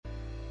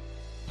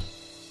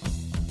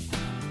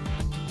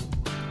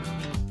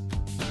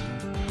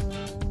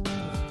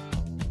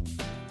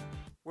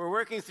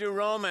working through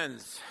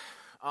Romans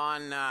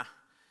on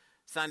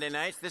Sunday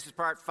nights. This is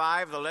part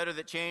 5, the letter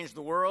that changed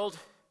the world.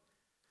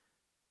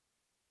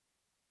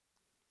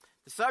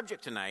 The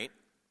subject tonight,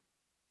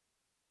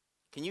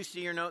 can you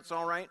see your notes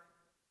all right?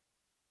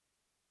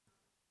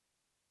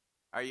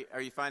 Are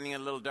you finding it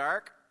a little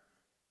dark?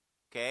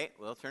 Okay,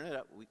 well, turn it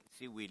up. We can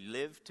see we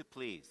live to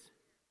please.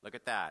 Look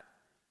at that.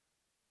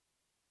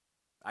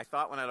 I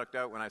thought when I looked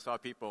out, when I saw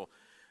people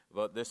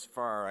about this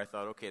far, I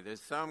thought, okay,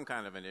 there's some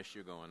kind of an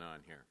issue going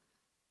on here.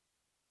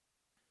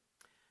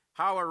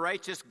 How a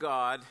righteous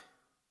God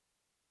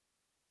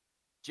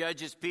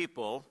judges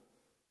people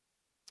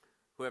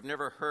who have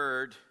never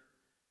heard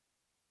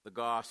the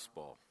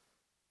gospel.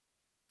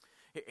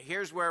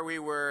 Here's where we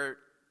were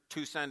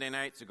 2 Sunday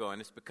nights ago,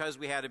 and it's because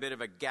we had a bit of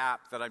a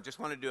gap that I just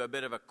want to do a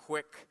bit of a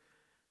quick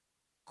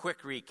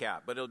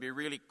recap, but it'll be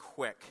really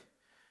quick.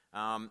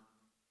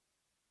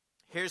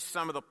 Here's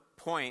some of the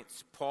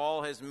points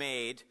Paul has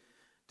made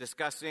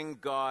discussing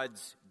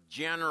God's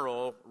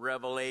general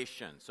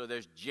revelation. So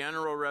there's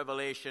general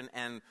revelation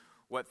and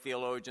what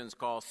theologians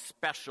call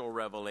special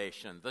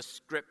revelation, the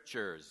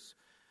scriptures,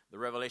 the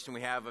revelation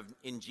we have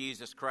in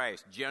Jesus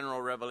Christ,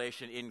 general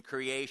revelation in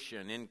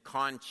creation, in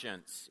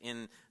conscience,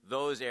 in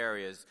those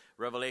areas,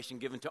 revelation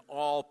given to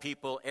all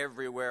people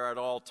everywhere at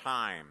all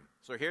time.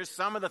 So here's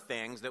some of the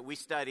things that we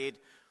studied,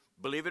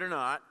 believe it or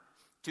not,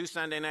 2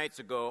 Sunday nights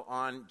ago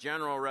on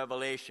general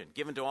revelation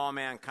given to all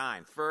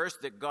mankind.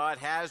 First, that God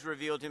has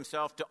revealed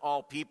himself to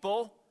all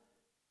people.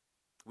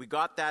 We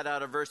got that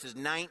out of verses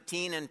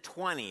 19 and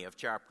 20 of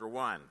chapter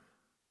 1.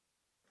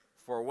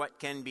 For what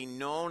can be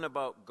known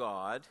about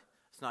God,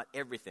 it's not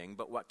everything,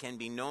 but what can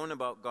be known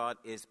about God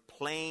is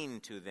plain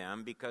to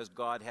them because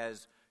God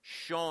has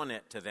shown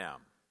it to them.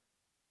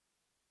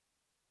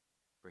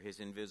 For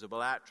his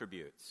invisible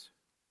attributes,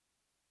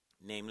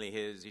 namely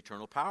his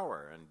eternal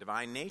power and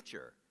divine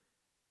nature,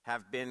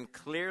 have been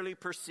clearly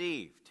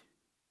perceived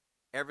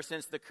ever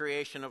since the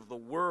creation of the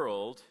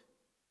world.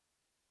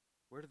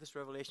 Where did this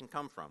revelation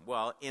come from?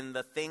 Well, in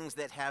the things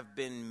that have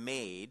been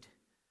made.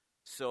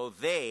 So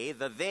the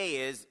they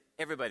is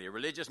everybody,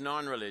 religious,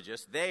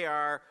 non-religious. They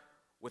are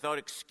without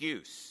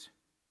excuse.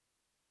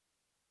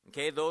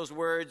 Okay, those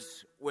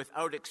words,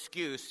 without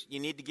excuse, you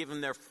need to give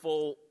them their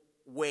full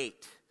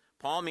weight.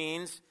 Paul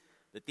means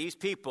that these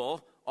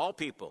people, all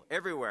people,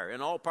 everywhere,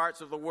 in all parts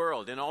of the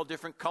world, in all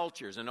different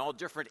cultures, in all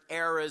different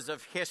eras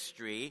of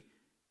history,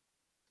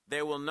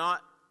 they will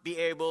not be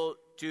able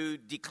to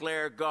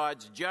declare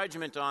God's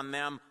judgment on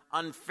them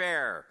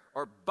unfair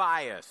or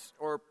biased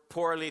or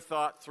poorly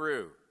thought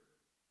through.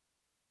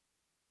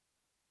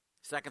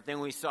 Second thing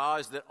we saw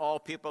is that all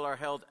people are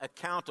held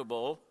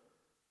accountable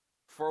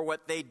for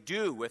what they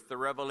do with the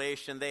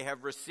revelation they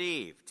have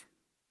received.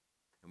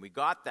 And we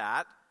got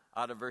that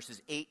out of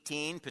verses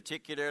 18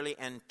 particularly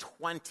and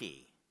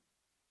 20.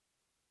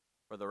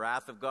 For the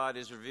wrath of God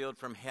is revealed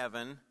from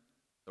heaven,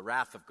 the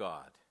wrath of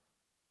God.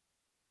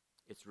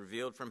 It's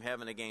revealed from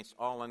heaven against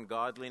all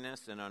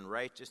ungodliness and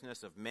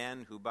unrighteousness of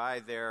men who by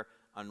their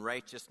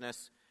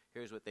unrighteousness,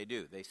 here's what they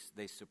do.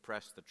 They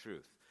suppress the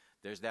truth.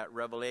 There's that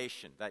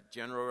revelation, that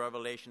general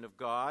revelation of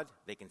God.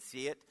 They can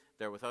see it.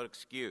 They're without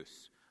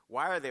excuse.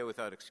 Why are they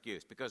without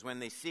excuse? Because when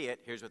they see it,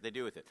 here's what they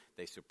do with it.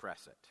 They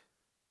suppress it.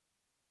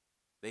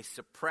 They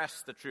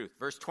suppress the truth.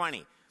 Verse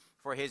 20,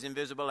 for his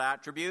invisible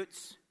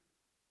attributes,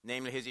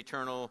 namely his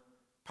eternal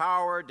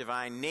power,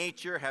 divine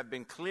nature, have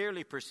been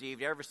clearly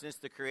perceived ever since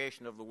the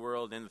creation of the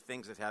world and the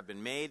things that have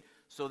been made.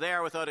 So they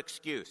are without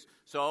excuse.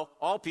 So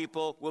all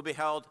people will be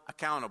held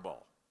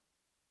accountable.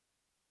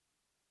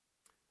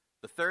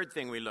 The third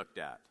thing we looked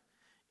at,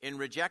 in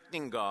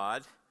rejecting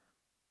God,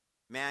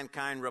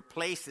 mankind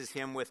replaces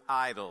him with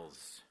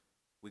idols.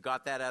 We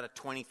got that out of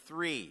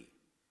 23.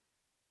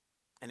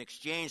 And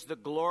exchanged the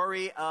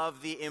glory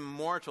of the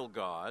immortal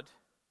God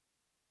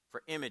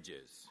for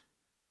images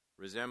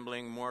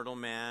resembling mortal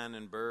man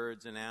and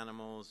birds and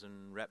animals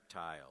and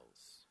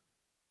reptiles.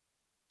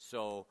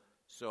 So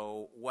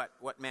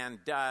what man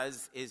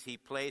does is he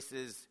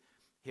places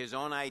his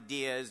own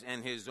ideas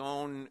and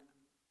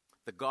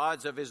the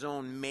gods of his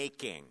own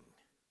making.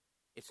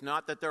 It's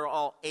not that they're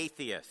all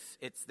atheists.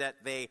 It's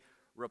that they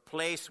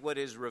replace what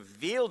is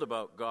revealed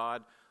about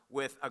God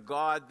with a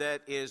God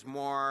that is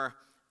more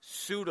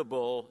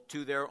suitable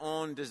to their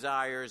own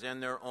desires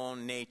and their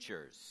own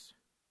natures.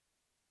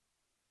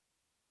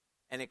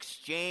 And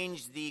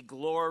exchange the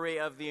glory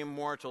of the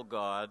immortal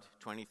God,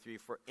 23,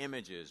 for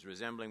images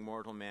resembling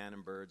mortal man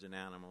and birds and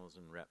animals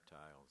and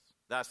reptiles.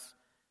 Thus,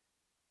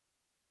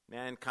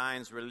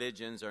 mankind's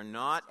religions are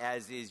not,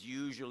 as is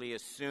usually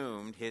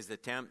assumed, his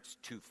attempts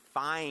to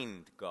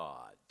find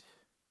God.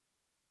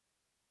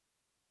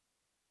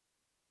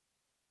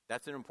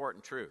 That's an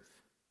important truth.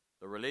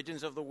 The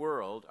religions of the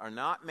world are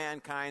not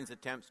mankind's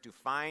attempts to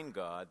find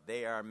God.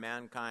 They are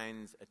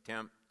mankind's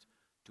attempt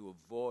to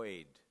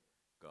avoid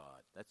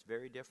God. That's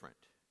very different.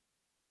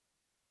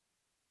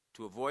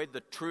 To avoid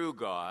the true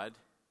God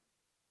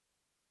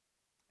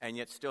and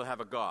yet still have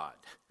a God.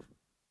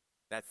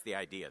 That's the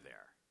idea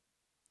there.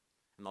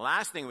 And the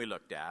last thing we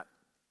looked at,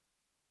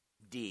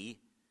 D,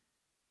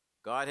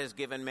 God has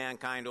given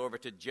mankind over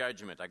to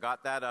judgment. I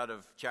got that out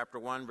of chapter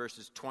 1,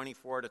 verses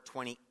 24 to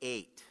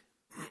 28.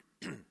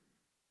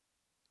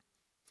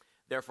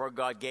 Therefore,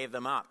 God gave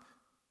them up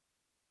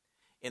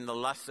in the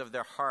lusts of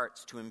their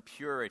hearts to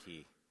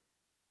impurity,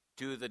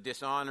 to the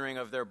dishonoring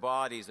of their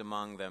bodies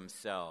among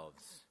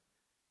themselves,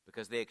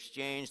 because they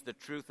exchanged the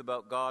truth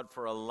about God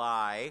for a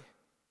lie.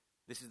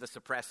 This is the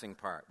suppressing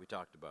part we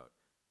talked about.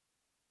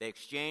 They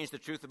exchanged the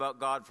truth about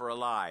God for a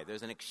lie.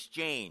 There's an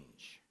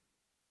exchange.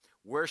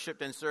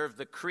 Worshipped and served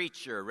the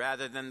creature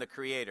rather than the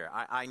Creator.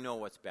 I know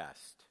what's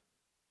best.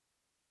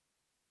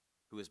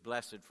 Who is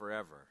blessed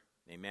forever.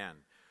 Amen.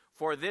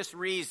 For this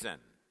reason,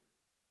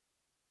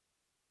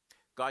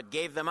 God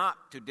gave them up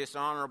to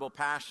dishonorable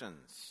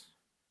passions.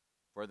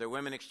 For their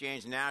women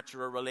exchanged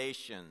natural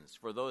relations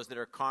for those that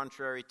are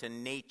contrary to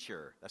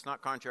nature. That's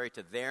not contrary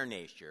to their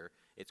nature.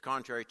 It's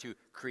contrary to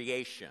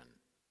creation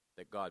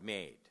that God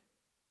made.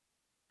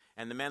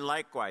 And the men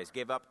likewise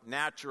gave up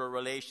natural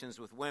relations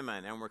with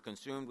women and were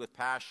consumed with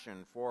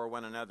passion for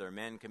one another,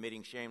 men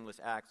committing shameless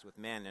acts with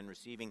men and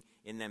receiving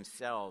in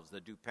themselves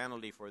the due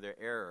penalty for their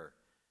error,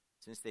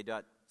 since they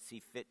did see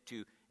fit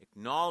to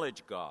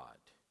acknowledge God.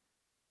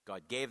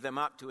 God gave them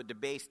up to a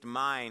debased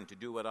mind to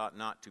do what ought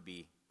not to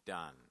be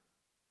done.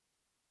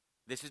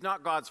 This is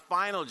not God's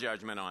final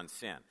judgment on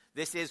sin.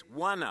 This is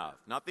one of,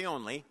 not the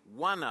only,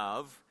 one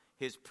of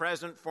his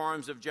present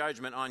forms of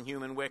judgment on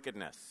human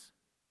wickedness.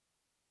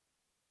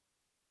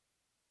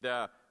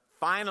 The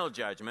final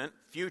judgment,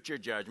 future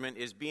judgment,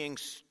 is being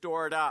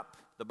stored up,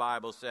 the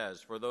Bible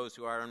says, for those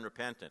who are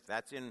unrepentant.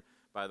 That's in,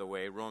 by the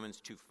way, Romans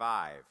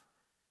 2:5.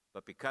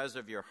 But because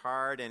of your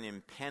hard and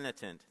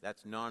impenitent,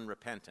 that's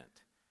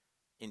non-repentant,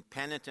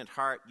 impenitent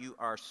heart, you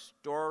are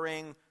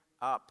storing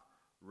up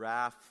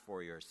wrath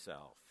for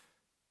yourself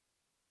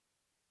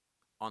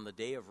on the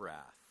day of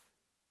wrath,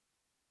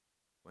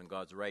 when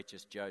God's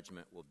righteous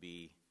judgment will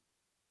be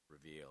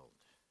revealed.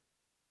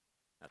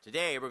 Now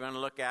today we're going to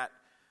look at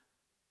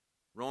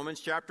Romans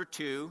chapter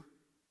 2,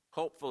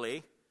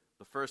 hopefully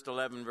the first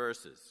 11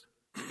 verses.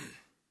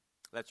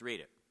 Let's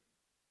read it,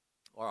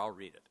 or I'll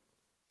read it.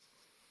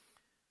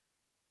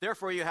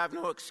 Therefore you have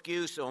no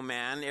excuse, O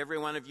man, every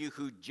one of you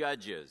who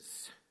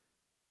judges.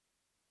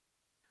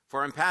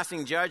 For in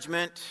passing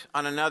judgment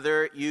on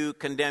another you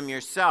condemn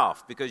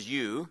yourself, because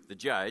you, the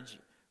judge,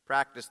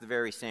 practice the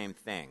very same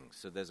things.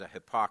 So there's a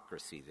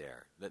hypocrisy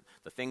there.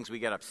 The things we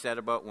get upset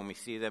about when we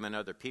see them in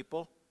other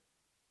people,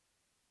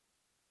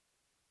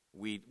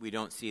 we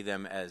don't see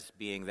them as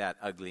being that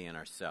ugly in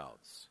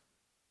ourselves.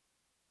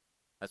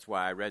 That's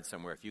why I read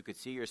somewhere, if you could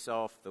see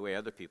yourself the way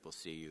other people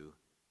see you,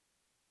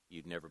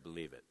 you'd never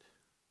believe it.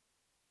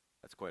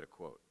 That's quite a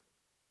quote.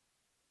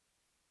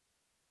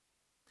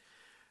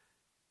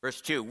 Verse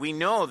 2, we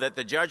know that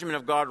the judgment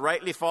of God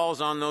rightly falls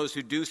on those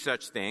who do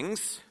such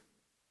things.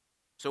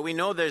 So we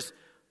know there's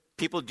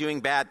people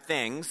doing bad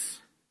things.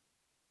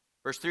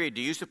 Verse 3,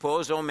 do you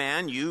suppose, O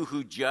man, you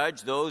who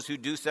judge those who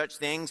do such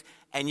things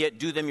and yet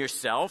do them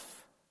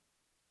yourself,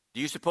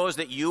 do you suppose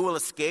that you will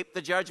escape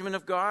the judgment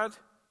of God?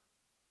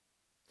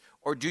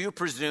 Or do you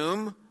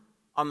presume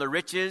on the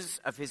riches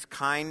of his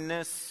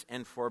kindness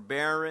and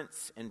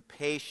forbearance and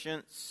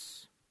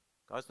patience?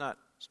 God's not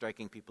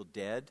striking people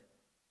dead.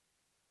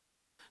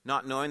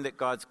 Not knowing that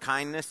God's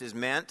kindness is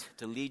meant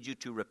to lead you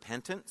to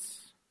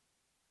repentance.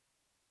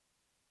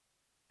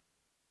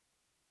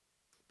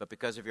 But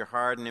because of your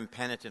hard and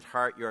impenitent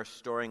heart, you are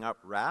storing up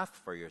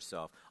wrath for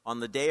yourself on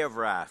the day of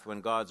wrath,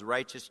 when God's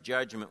righteous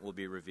judgment will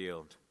be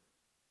revealed.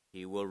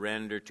 He will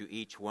render to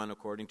each one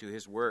according to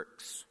his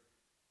works.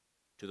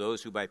 To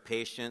those who by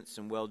patience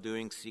and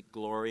well-doing seek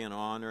glory and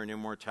honor and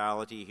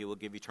immortality, he will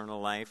give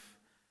eternal life.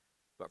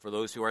 But for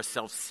those who are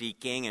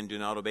self-seeking and do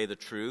not obey the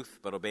truth,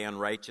 but obey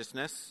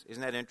unrighteousness,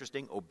 isn't that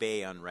interesting?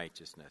 Obey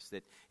unrighteousness.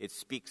 That it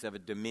speaks of a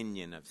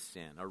dominion of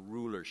sin, a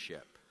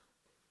rulership.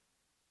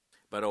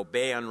 But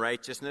obey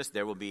unrighteousness,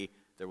 there will be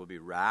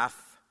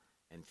wrath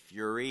and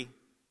fury.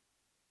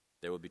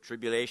 There will be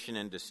tribulation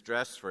and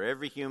distress for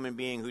every human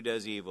being who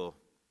does evil.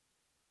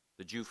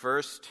 The Jew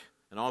first,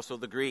 and also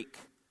the Greek.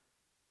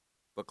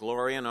 But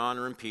glory and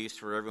honor and peace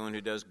for everyone who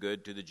does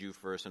good, to the Jew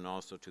first and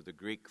also to the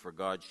Greek, for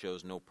God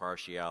shows no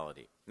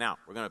partiality. Now,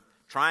 we're going to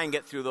try and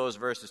get through those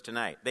verses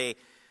tonight.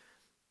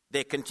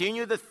 They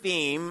continue the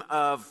theme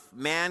of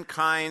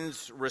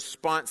mankind's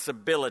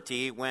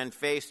responsibility when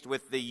faced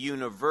with the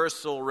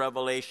universal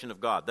revelation of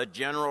God, the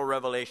general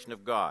revelation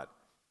of God.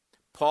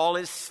 Paul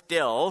is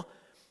still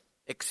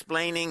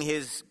explaining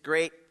his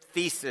great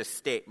thesis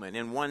statement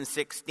in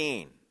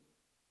 1:16.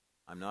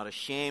 I'm not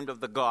ashamed of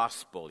the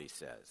gospel, he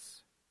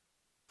says.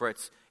 For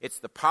it's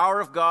the power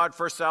of God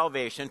for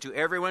salvation to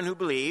everyone who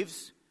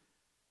believes,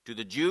 to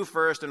the Jew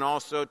first and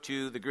also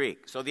to the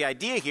Greek. So the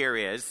idea here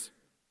is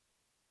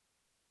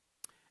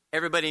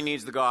everybody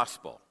needs the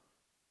gospel.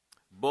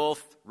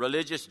 Both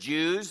religious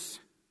Jews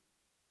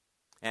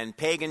and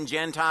pagan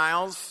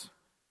Gentiles,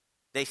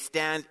 they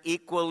stand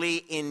equally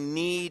in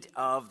need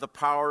of the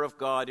power of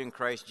God in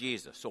Christ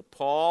Jesus. So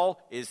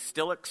Paul is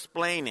still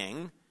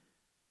explaining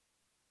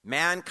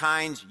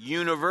Mankind's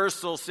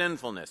universal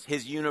sinfulness,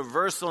 his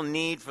universal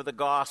need for the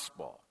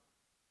gospel.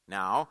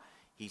 Now,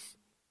 he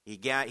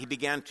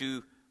began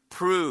to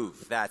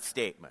prove that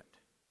statement.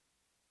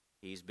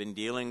 He's been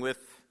dealing with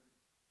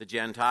the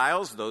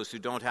Gentiles, those who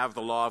don't have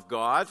the law of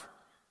God.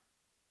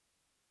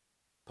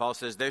 Paul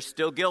says they're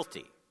still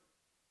guilty.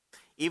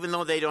 Even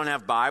though they don't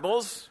have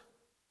Bibles,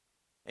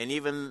 and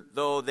even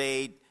though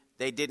they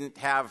didn't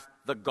have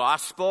the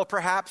gospel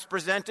perhaps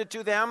presented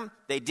to them,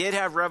 they did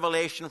have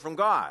revelation from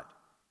God.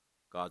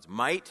 God's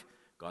might,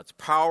 God's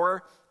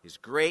power, his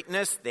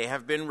greatness, they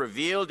have been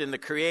revealed in the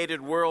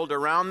created world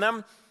around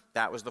them.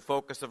 That was the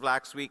focus of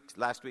last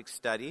week's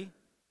study.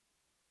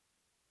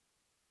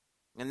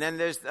 And then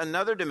there's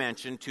another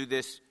dimension to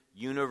this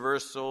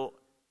universal,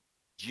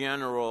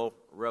 general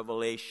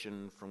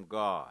revelation from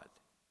God.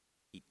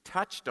 He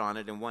touched on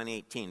it in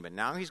 1:18, but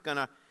now he's going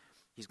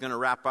to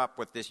wrap up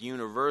with this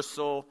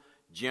universal,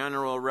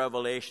 general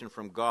revelation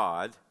from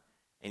God,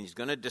 and he's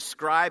going to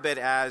describe it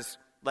as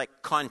like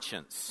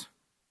conscience.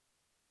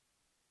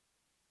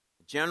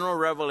 General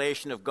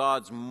revelation of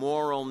God's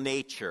moral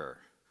nature.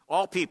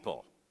 All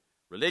people,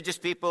 religious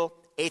people,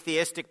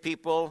 atheistic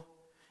people,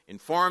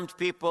 informed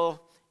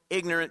people,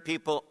 ignorant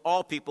people,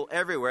 all people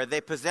everywhere, they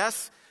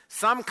possess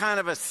some kind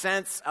of a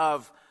sense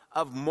of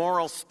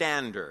moral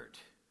standard,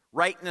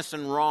 rightness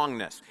and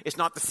wrongness. It's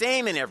not the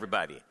same in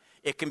everybody.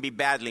 It can be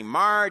badly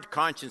marred.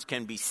 Conscience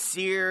can be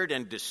seared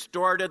and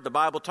distorted. The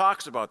Bible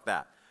talks about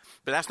that.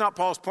 But that's not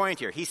Paul's point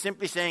here. He's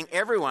simply saying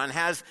everyone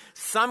has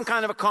some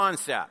kind of a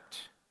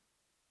concept.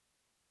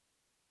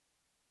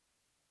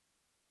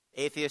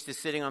 Atheist is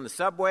sitting on the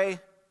subway.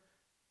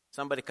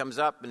 Somebody comes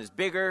up and is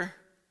bigger,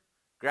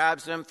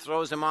 grabs him,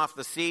 throws him off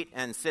the seat,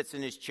 and sits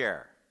in his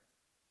chair.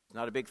 It's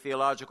not a big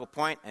theological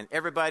point, and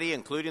everybody,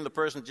 including the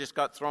person who just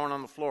got thrown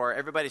on the floor,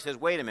 everybody says,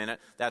 wait a minute,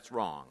 that's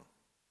wrong.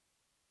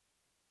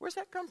 Where's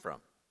that come from?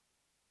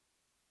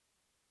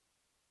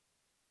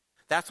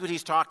 That's what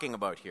he's talking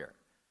about here.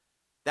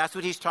 That's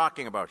what he's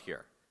talking about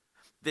here.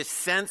 This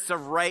sense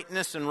of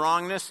rightness and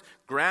wrongness,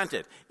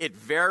 granted, it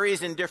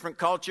varies in different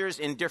cultures,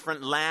 in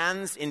different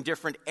lands, in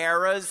different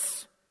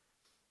eras.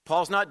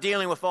 Paul's not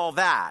dealing with all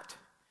that.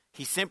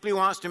 He simply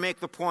wants to make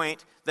the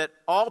point that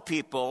all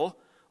people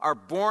are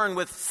born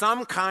with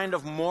some kind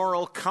of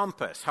moral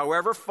compass,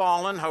 however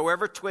fallen,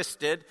 however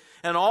twisted,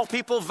 and all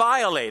people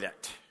violate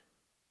it.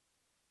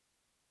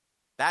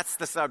 That's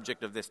the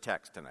subject of this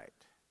text tonight.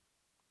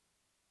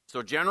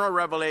 So general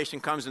revelation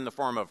comes in the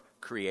form of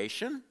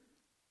creation,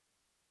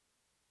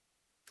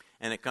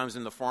 and it comes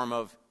in the form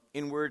of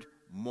inward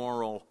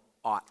moral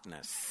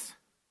oughtness.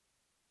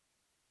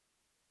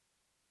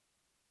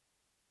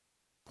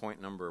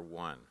 Point number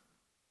 1.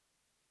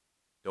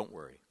 Don't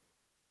worry.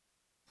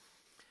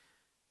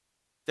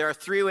 There are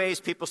 3 ways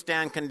people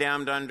stand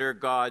condemned under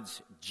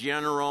God's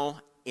general,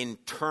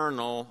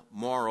 internal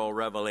moral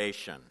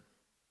revelation.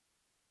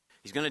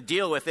 He's going to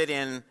deal with it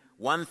in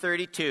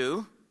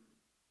 1:32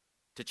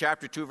 to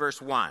chapter 2,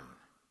 verse 1.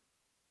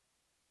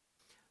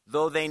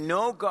 Though they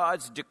know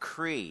God's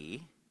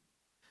decree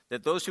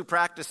that those who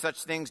practice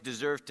such things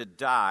deserve to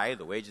die,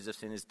 the wages of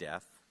sin is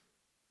death,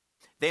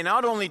 they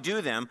not only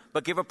do them,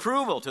 but give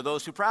approval to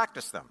those who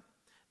practice them.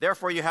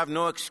 Therefore you have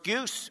no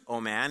excuse,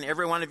 O man,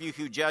 every one of you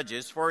who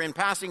judges, for in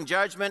passing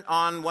judgment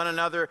on one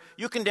another,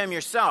 you condemn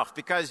yourself,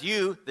 because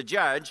you, the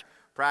judge,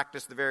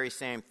 practice the very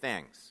same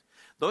things.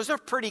 Those are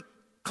pretty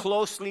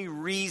closely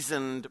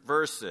reasoned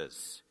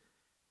verses.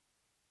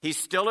 He's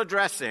still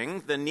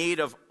addressing the need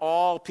of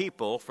all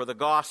people for the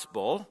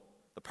gospel,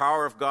 the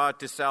power of God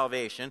to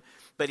salvation,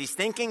 but he's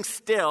thinking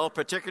still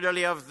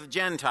particularly of the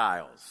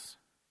Gentiles,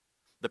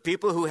 the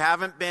people who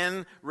haven't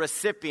been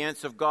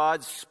recipients of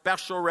God's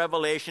special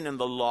revelation in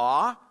the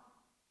law,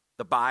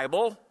 the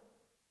Bible.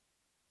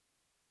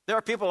 There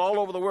are people all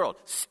over the world.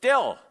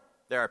 Still,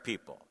 there are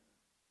people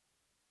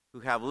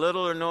who have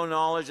little or no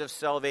knowledge of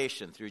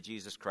salvation through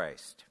Jesus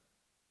Christ.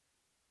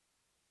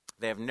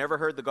 They have never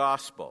heard the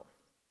gospel.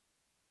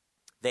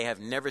 They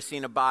have never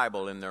seen a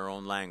Bible in their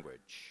own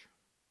language.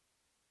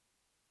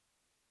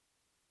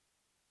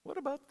 What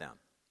about them?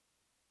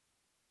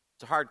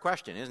 It's a hard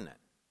question, isn't it?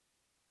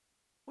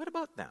 What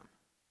about them?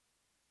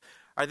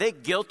 Are they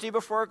guilty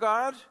before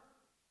God?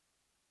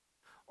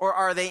 Or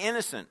are they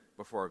innocent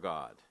before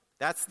God?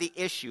 That's the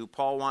issue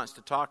Paul wants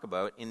to talk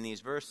about in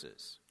these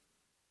verses.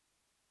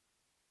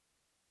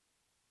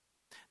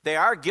 They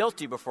are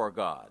guilty before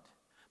God,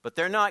 but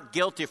they're not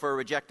guilty for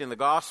rejecting the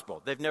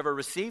gospel. They've never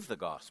received the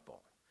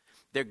gospel.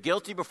 They're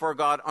guilty before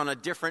God on a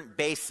different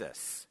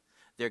basis.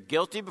 They're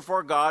guilty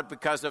before God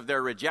because of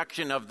their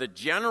rejection of the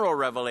general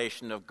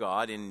revelation of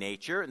God in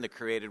nature, in the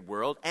created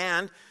world,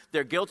 and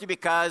they're guilty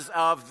because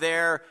of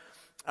their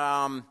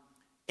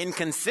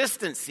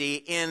inconsistency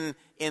in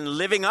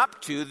living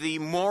up to the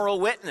moral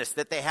witness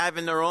that they have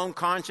in their own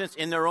conscience,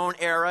 in their own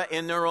era,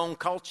 in their own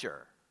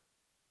culture.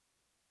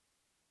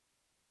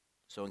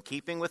 So in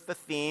keeping with the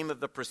theme of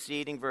the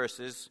preceding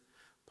verses,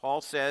 Paul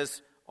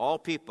says all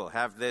people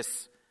have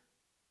this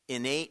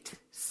innate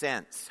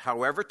sense,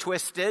 however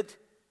twisted,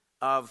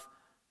 of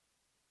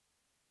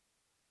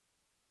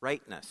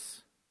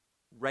rightness,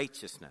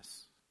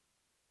 righteousness,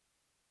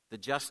 the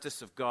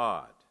justice of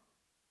God,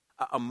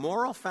 a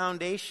moral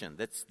foundation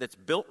that's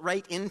built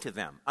right into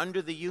them,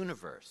 under the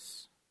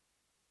universe.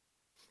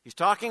 He's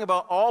talking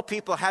about all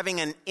people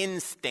having an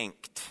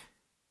instinct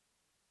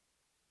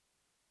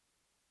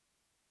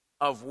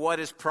of what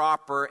is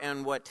proper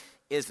and what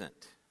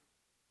isn't.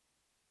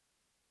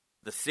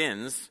 The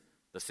sins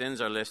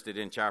are listed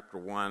in chapter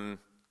 1,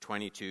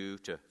 22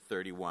 to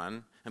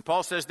 31. And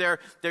Paul says they're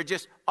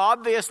just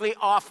obviously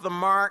off the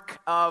mark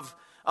of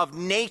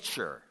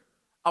nature,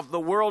 of the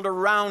world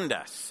around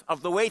us,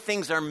 of the way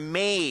things are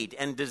made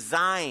and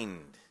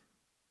designed.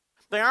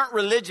 They aren't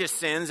religious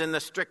sins in the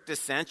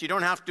strictest sense. You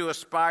don't have to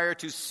aspire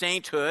to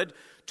sainthood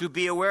to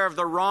be aware of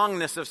the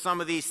wrongness of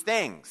some of these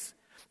things.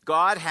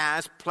 God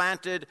has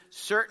planted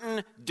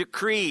certain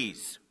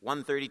decrees,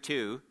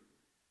 132.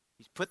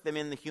 He's put them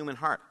in the human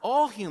heart,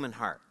 all human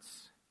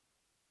hearts.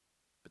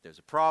 But there's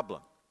a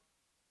problem.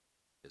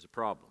 There's a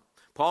problem.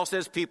 Paul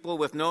says people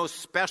with no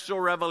special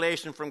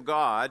revelation from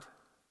God,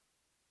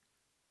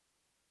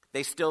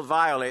 they still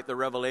violate the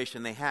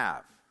revelation they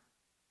have.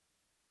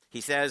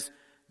 He says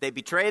they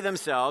betray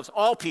themselves,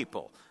 all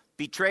people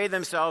betray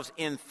themselves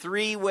in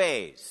 3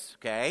 ways,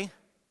 okay?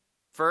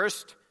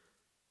 First,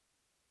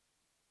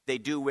 they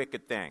do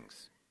wicked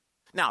things.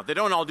 Now, they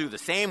don't all do the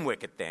same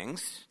wicked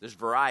things. There's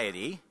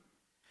variety.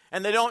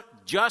 And they don't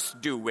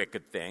just do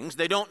wicked things.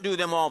 They don't do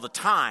them all the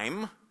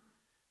time.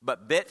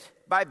 But bit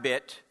by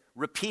bit,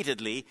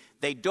 repeatedly,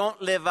 they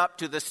don't live up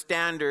to the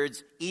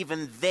standards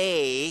even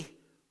they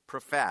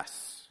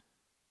profess.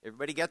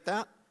 Everybody get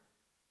that?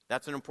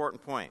 That's an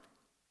important point.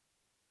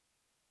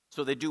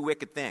 So they do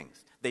wicked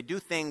things. They do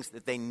things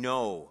that they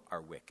know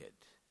are wicked,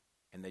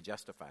 and they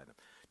justify them.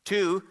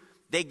 2,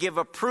 they give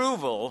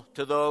approval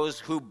to those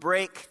who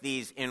break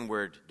these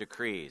inward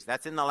decrees.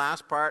 That's in the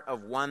last part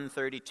of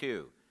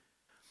 132.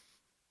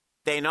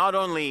 They not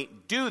only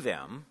do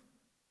them,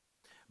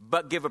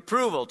 but give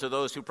approval to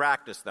those who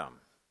practice them.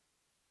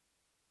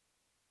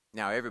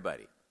 Now,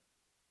 everybody,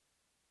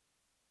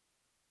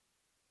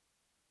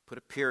 put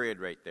a period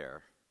right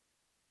there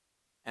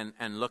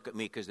and look at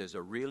me, because there's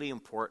a really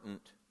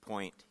important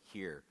point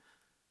here.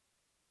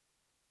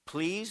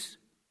 Please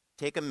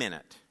take a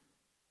minute.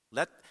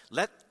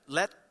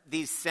 Let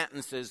these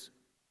sentences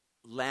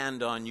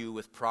land on you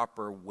with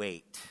proper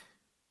weight.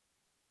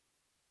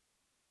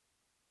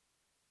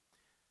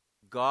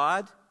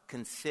 God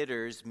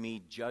considers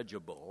me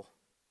judgeable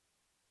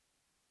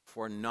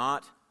for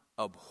not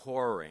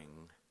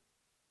abhorring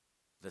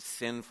the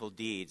sinful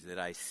deeds that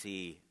I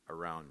see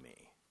around me.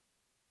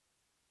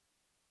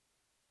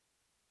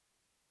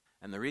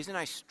 And the reason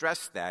I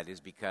stress that is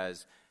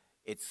because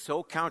it's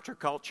so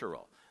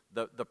countercultural.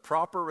 The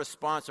proper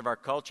response of our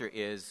culture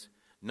is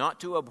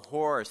not to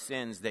abhor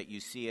sins that you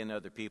see in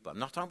other people. I'm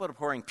not talking about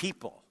abhorring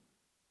people.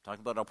 I'm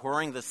talking about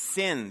abhorring the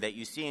sin that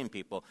you see in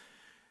people.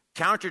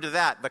 Counter to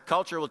that, the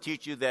culture will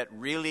teach you that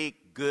really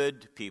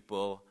good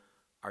people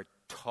are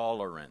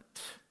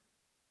tolerant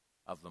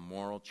of the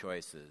moral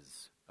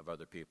choices of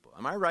other people.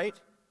 Am I right?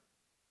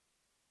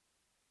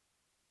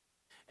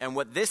 And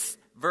what this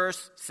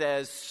verse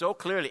says so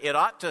clearly, it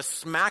ought to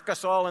smack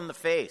us all in the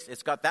face.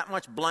 It's got that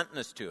much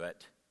bluntness to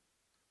it.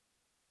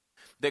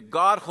 That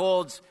God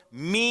holds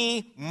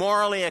me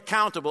morally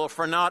accountable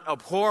for not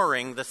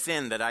abhorring the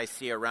sin that I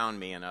see around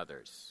me and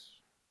others.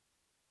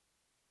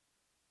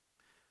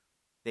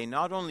 They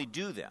not only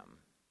do them,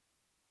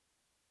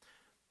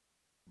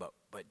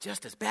 but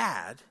just as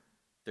bad,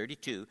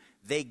 32,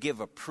 they give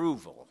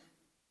approval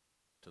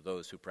to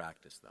those who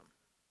practice them.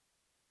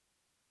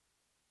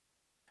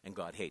 And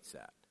God hates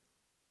that.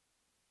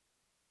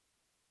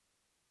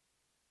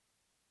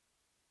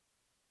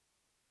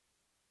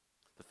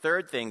 The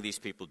third thing these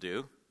people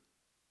do,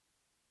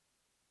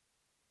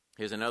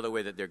 here's another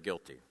way that they're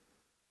guilty.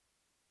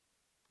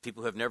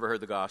 People who have never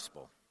heard the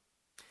gospel.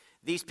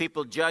 These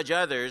people judge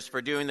others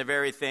for doing the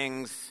very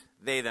things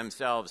they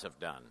themselves have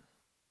done.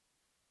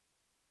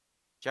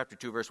 Chapter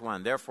 2, verse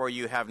 1. Therefore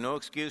you have no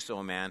excuse,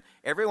 O man,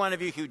 every one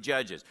of you who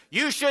judges.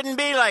 You shouldn't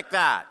be like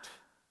that.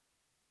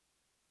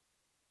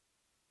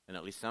 And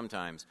at least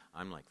sometimes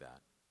I'm like that.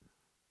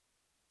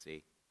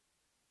 See?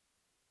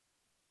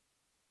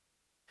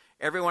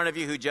 Every one of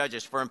you who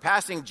judges. For in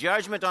passing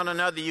judgment on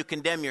another, you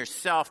condemn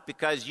yourself,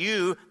 because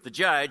you, the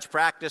judge,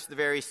 practice the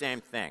very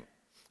same thing.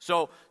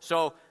 So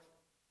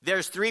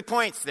there's 3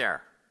 points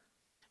there.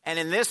 And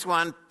in this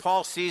one,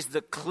 Paul sees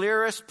the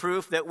clearest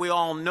proof that we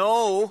all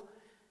know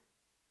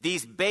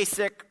these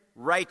basic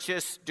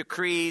righteous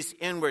decrees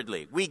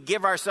inwardly. We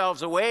give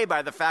ourselves away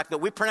by the fact that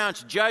we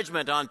pronounce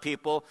judgment on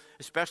people,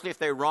 especially if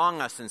they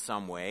wrong us in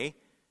some way,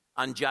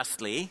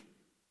 unjustly.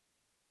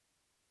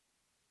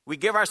 We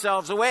give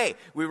ourselves away.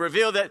 We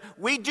reveal that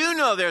we do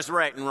know there's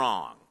right and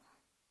wrong.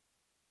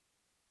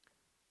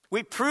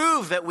 We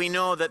prove that we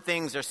know that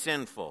things are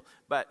sinful,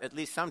 but at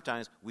least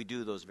sometimes we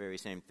do those very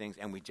same things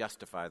and we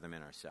justify them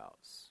in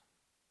ourselves.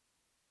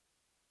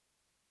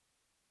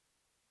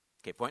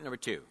 Okay, point number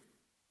 2.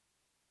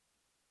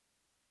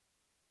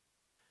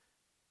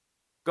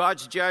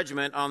 God's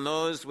judgment on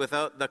those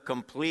without the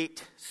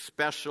complete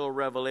special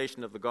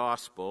revelation of the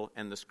gospel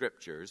and the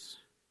scriptures,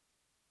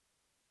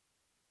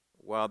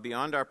 while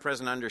beyond our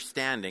present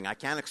understanding, I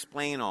can't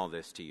explain all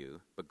this to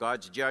you, but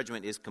God's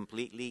judgment is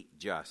completely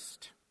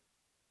just.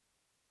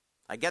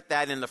 I get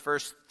that in the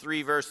first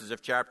 3 verses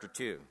of chapter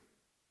 2.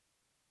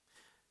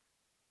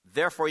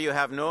 Therefore you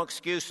have no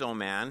excuse, O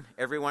man,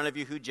 every one of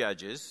you who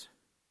judges.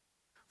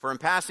 For in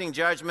passing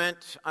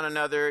judgment on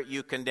another,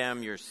 you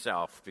condemn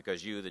yourself,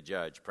 because you, the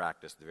judge,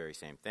 practice the very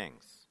same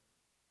things.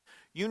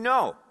 You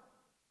know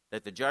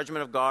that the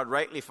judgment of God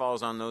rightly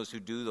falls on those who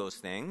do those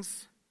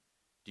things.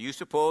 Do you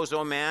suppose,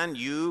 O man,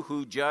 you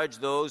who judge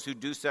those who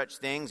do such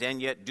things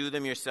and yet do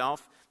them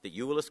yourself, that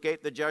you will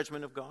escape the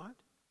judgment of God?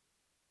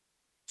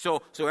 So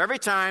every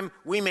time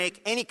we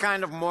make any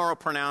kind of moral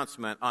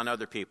pronouncement on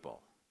other people,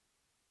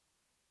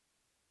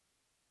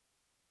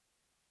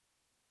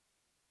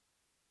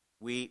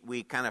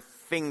 we kind of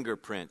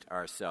fingerprint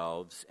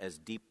ourselves as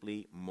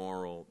deeply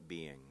moral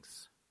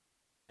beings.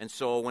 And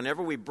so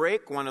whenever we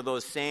break one of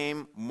those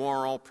same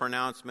moral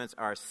pronouncements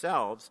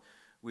ourselves,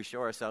 we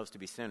show ourselves to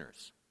be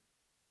sinners.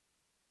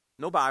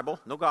 No Bible,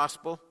 no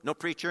gospel, no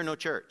preacher, no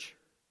church.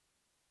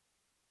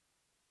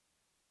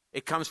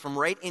 It comes from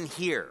right in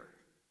here.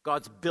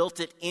 God's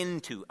built it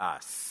into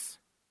us.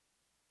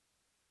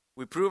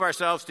 We prove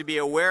ourselves to be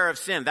aware of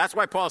sin. That's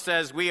why Paul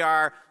says we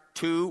are,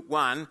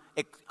 2:1,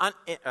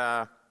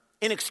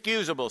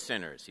 inexcusable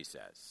sinners, he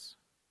says.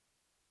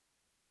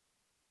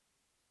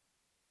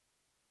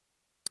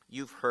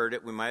 You've heard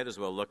it. We might as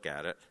well look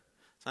at it.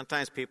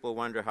 Sometimes people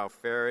wonder how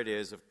fair it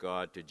is of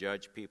God to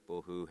judge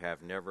people who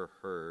have never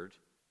heard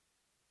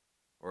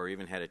or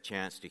even had a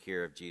chance to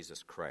hear of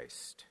Jesus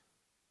Christ.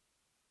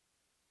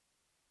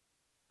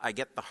 I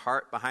get the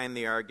heart behind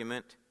the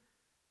argument,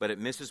 but it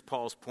misses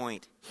Paul's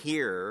point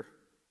here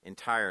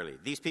entirely.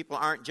 These people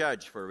aren't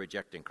judged for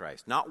rejecting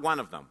Christ. Not one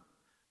of them.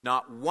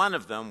 Not one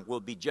of them will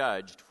be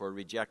judged for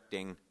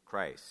rejecting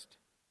Christ.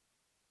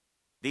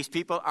 These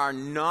people are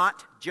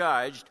not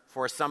judged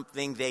for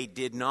something they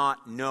did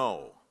not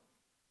know.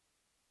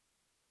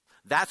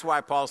 That's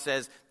why Paul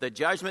says the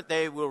judgment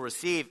they will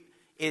receive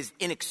is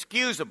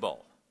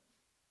inexcusable,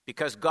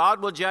 because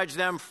God will judge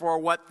them for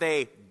what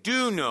they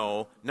do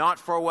know, not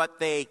for what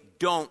they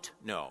don't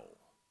know.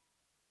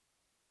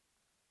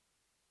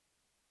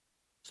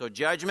 So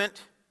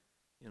judgment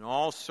in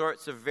all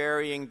sorts of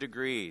varying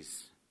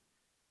degrees.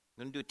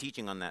 I'm going to do a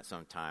teaching on that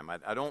sometime.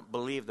 I don't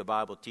believe the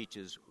Bible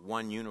teaches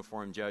one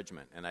uniform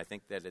judgment, and I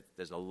think that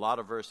there's a lot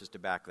of verses to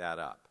back that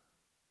up.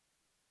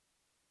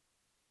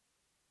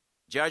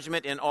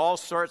 Judgment in all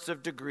sorts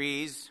of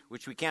degrees,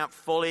 which we can't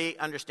fully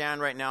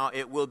understand right now.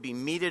 It will be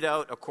meted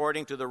out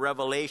according to the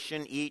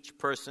revelation each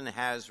person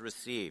has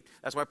received.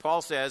 That's why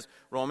Paul says,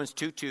 Romans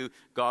 2:2,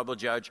 God will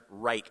judge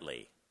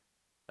rightly.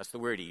 That's the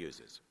word he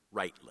uses,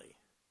 rightly.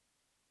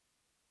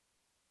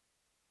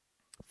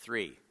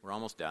 3, we're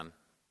almost done.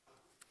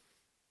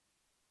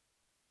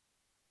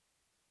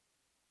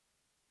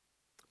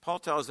 Paul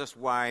tells us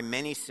why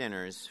many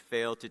sinners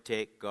fail to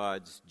take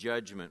God's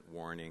judgment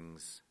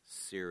warnings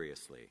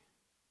seriously.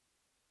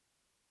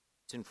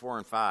 It's in 4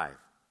 and 5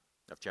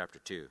 of chapter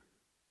 2.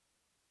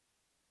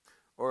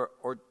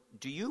 Or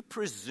do you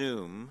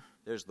presume,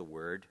 there's the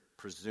word,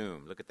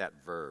 presume. Look at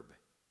that verb.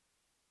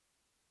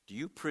 Do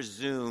you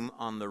presume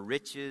on the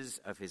riches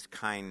of his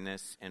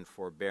kindness and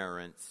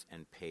forbearance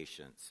and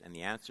patience? And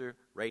the answer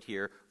right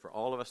here for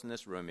all of us in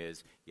this room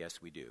is,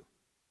 yes, we do.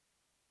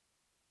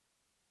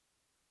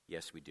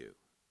 Yes, we do.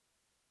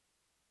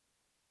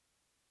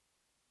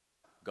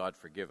 God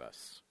forgive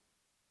us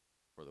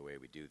for the way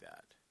we do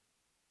that.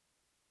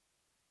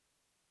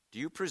 Do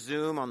you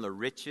presume on the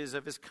riches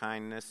of his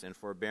kindness and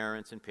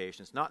forbearance and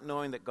patience, not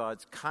knowing that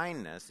God's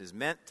kindness is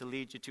meant to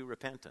lead you to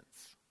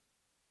repentance?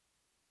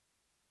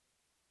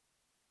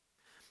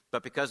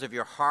 But because of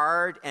your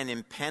hard and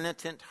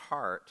impenitent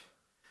heart,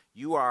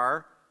 you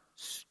are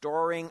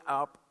storing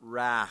up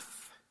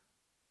wrath.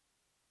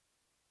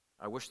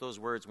 I wish those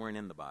words weren't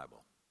in the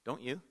Bible.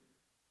 Don't you?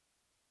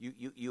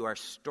 You are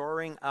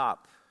storing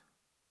up,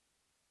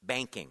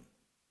 banking.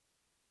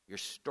 You're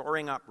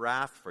storing up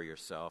wrath for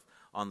yourself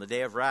on the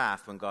day of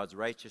wrath when God's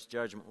righteous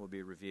judgment will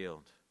be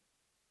revealed.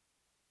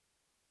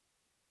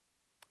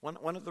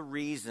 One of the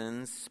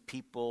reasons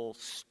people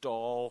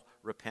stall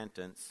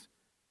repentance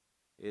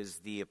is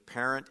the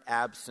apparent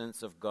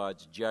absence of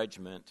God's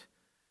judgment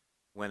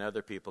when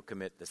other people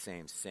commit the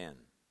same sin.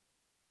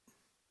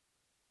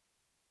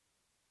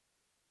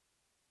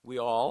 We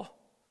all,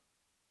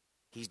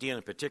 he's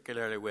dealing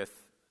particularly with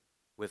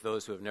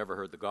those who have never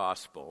heard the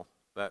gospel,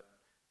 but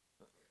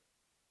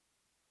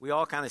we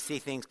all kind of see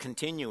things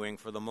continuing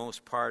for the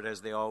most part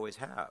as they always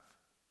have.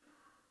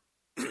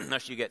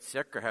 Unless you get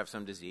sick or have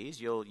some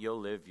disease, you'll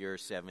live your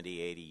 70,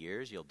 80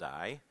 years, you'll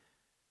die.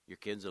 Your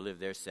kids will live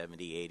their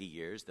 70, 80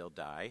 years, they'll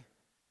die.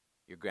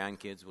 Your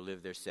grandkids will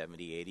live their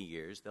 70, 80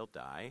 years, they'll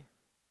die.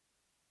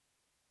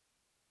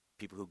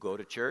 People who go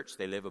to church,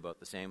 they live about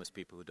the same as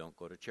people who don't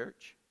go to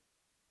church.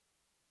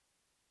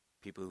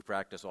 People who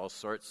practice all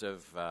sorts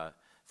of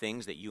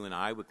things that you and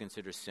I would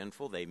consider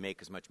sinful. They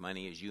make as much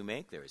money as you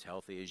make. They're as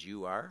healthy as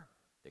you are.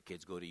 Their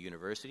kids go to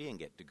university and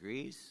get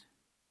degrees.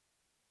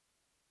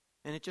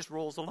 And it just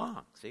rolls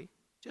along, see?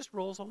 Just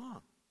rolls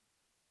along.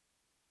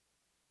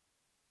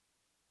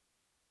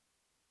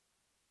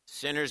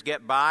 Sinners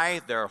get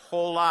by their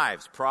whole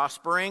lives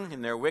prospering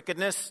in their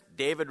wickedness.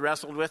 David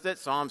wrestled with it,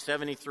 Psalm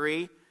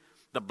 73,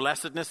 the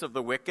blessedness of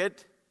the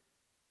wicked.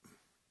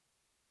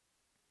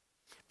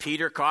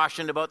 Peter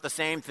cautioned about the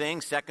same thing,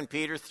 2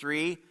 Peter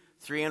 3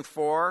 and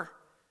 4.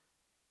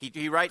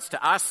 He writes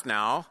to us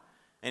now,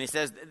 and he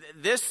says,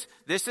 this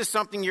is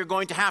something you're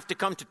going to have to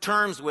come to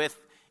terms with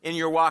in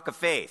your walk of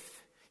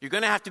faith. You're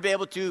going to have to be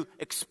able to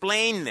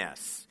explain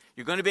this.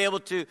 You're going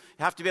to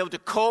have to be able to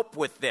cope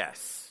with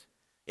this.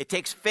 It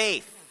takes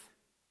faith.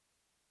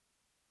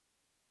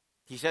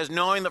 He says,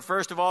 knowing that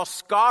first of all,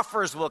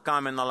 scoffers will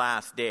come in the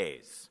last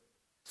days.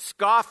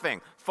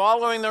 Scoffing,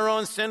 following their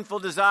own sinful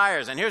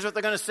desires. And here's what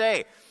they're going to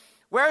say.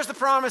 Where's the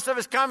promise of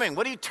his coming?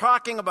 What are you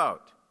talking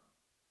about?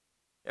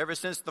 Ever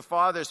since the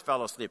fathers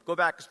fell asleep. Go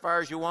back as far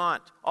as you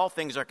want. All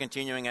things are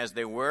continuing as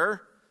they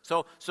were.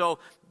 So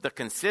the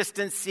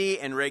consistency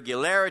and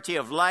regularity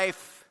of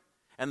life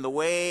and the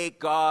way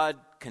God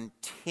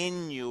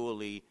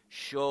continually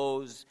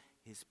shows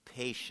his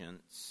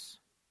patience,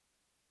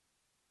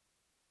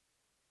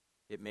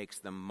 it makes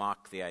them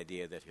mock the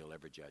idea that he'll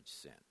ever judge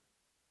sin.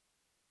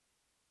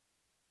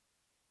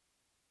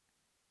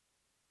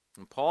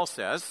 And Paul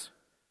says,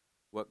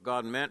 what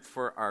God meant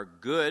for our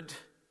good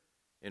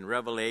in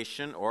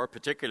Revelation, or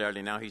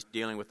particularly now he's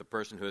dealing with the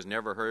person who has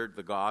never heard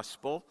the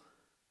gospel,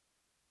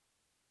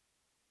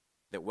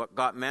 that what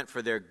God meant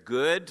for their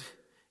good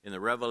in the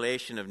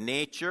revelation of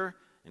nature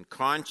and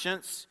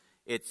conscience,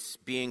 it's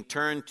being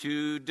turned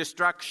to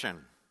destruction.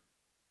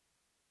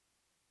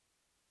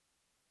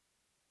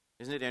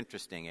 Isn't it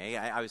interesting, eh?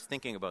 I was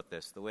thinking about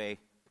this, the way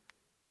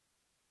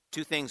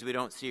two things we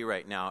don't see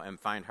right now and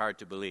find hard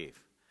to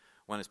believe.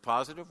 One is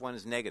positive, one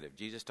is negative.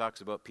 Jesus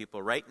talks about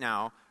people right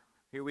now,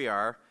 here we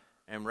are,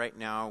 and right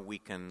now we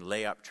can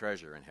lay up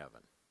treasure in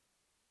heaven.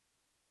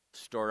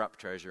 Store up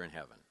treasure in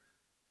heaven.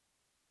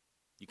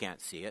 You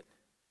can't see it.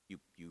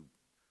 You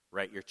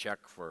write your check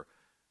for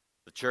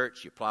the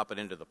church, you plop it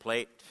into the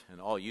plate,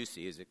 and all you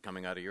see is it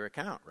coming out of your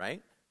account,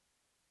 right?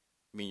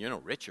 I mean, you're no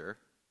richer.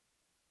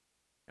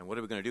 And what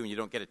are we going to do when you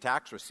don't get a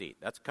tax receipt?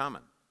 That's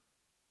coming.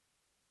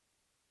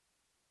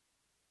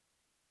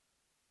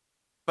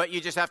 But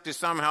you just have to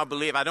somehow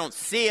believe, I don't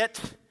see it.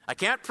 I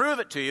can't prove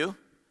it to you,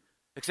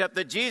 except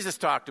that Jesus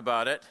talked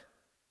about it.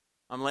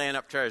 I'm laying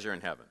up treasure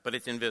in heaven, but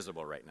it's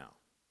invisible right now.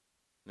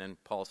 And then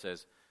Paul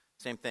says,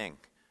 same thing.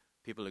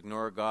 People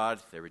ignore God,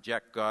 they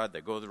reject God,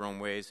 they go their own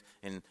ways,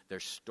 and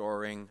they're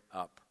storing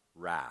up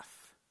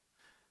wrath.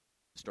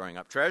 Storing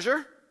up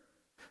treasure,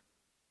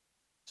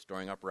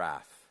 storing up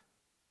wrath.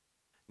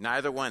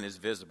 Neither one is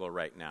visible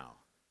right now.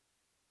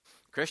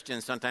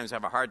 Christians sometimes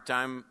have a hard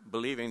time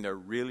believing they're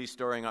really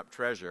storing up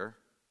treasure,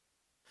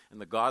 and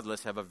the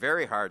godless have a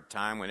very hard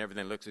time when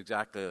everything looks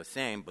exactly the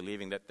same,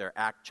 believing that they're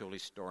actually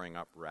storing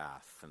up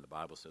wrath. And the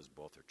Bible says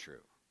both are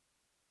true.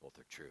 Both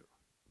are true.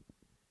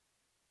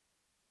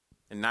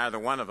 And neither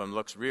one of them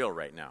looks real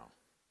right now.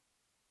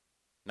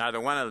 Neither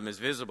one of them is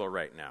visible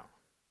right now.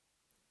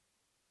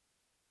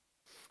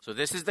 So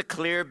this is the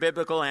clear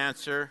biblical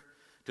answer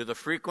to the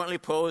frequently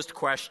posed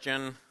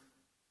question.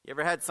 You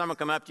ever had someone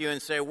come up to you and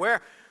say,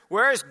 Where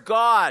is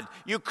God,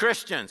 you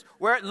Christians?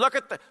 Look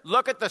at the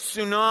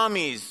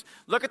tsunamis.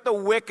 Look at the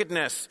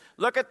wickedness.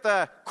 Look at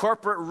the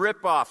corporate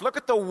ripoff. Look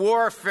at the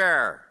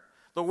warfare.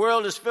 The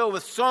world is filled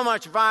with so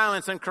much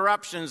violence and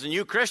corruptions, and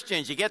you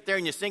Christians, you get there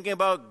and you're thinking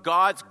about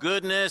God's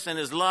goodness and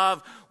his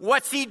love.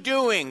 What's he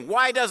doing?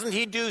 Why doesn't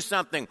he do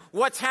something?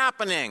 What's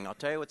happening? I'll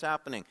tell you what's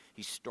happening.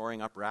 He's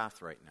storing up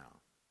wrath right now.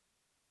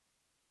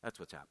 That's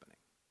what's happening.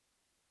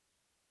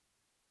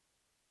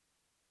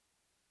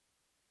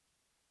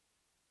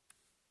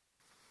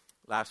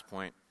 Last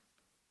point.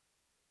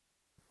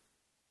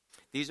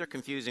 These are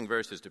confusing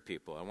verses to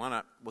people.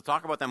 We'll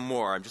talk about them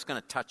more. I'm just going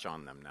to touch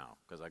on them now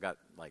because I got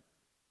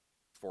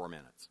 4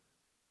 minutes.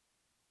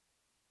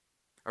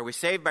 Are we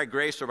saved by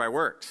grace or by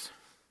works?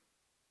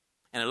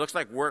 And it looks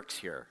like works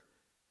here.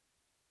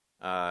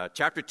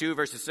 Chapter 2,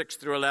 verses 6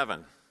 through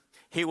 11.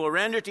 He will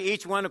render to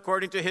each one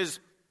according to his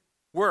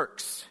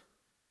works.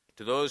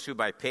 To those who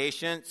by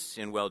patience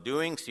in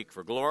well-doing seek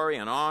for glory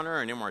and honor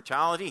and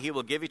immortality, he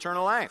will give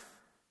eternal life.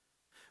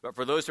 But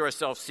for those who are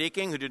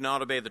self-seeking, who do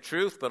not obey the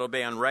truth but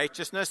obey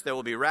unrighteousness, there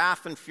will be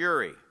wrath and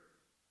fury.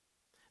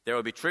 There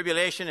will be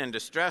tribulation and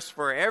distress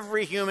for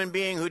every human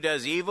being who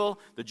does evil,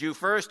 the Jew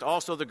first,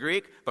 also the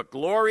Greek, but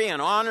glory and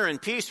honor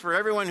and peace for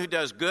everyone who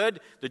does good,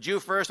 the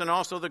Jew first and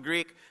also the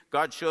Greek.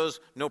 God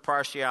shows no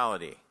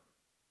partiality.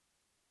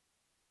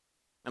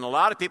 And a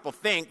lot of people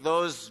think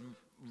those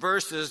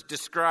verses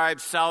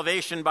describe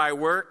salvation by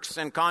works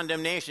and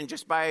condemnation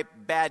just by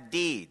bad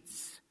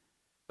deeds.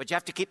 But you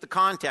have to keep the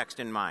context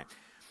in mind.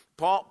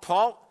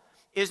 Paul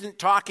isn't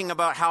talking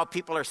about how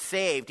people are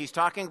saved. He's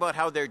talking about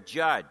how they're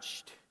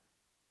judged.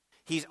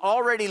 He's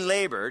already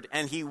labored,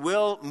 and he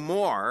will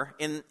more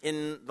in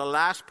the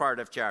last part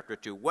of chapter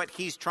 2. What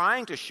he's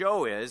trying to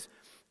show is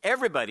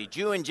everybody,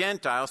 Jew and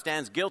Gentile,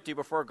 stands guilty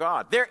before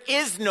God. There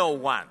is no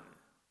one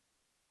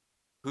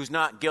who's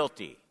not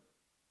guilty.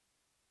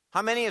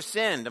 How many have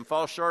sinned and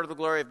fall short of the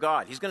glory of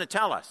God? He's going to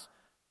tell us.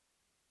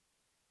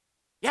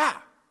 Yeah.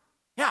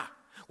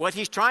 What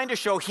he's trying to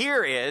show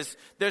here is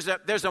there's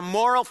a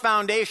moral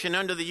foundation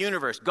under the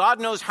universe.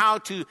 God knows how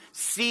to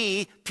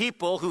see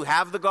people who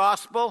have the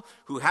gospel,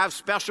 who have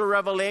special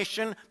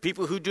revelation,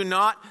 people who do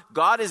not.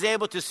 God is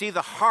able to see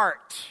the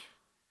heart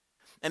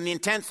and the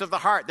intents of the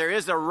heart. There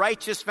is a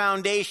righteous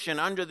foundation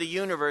under the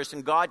universe,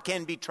 and God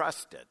can be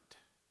trusted.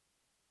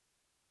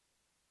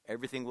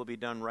 Everything will be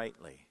done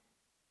rightly.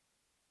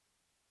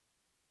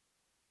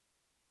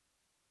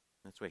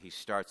 That's why he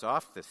starts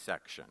off this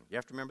section. You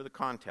have to remember the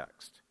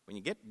context. When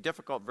you get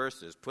difficult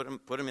verses, put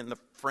them in the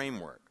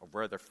framework of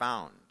where they're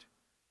found.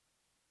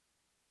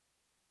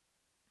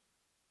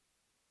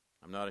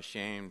 I'm not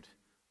ashamed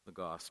of the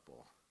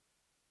gospel,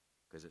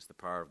 because it's the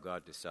power of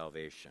God to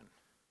salvation,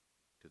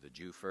 to the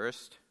Jew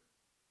first,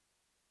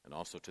 and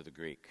also to the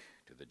Greek,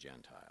 to the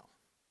Gentile.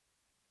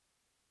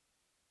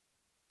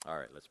 All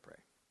right, let's pray.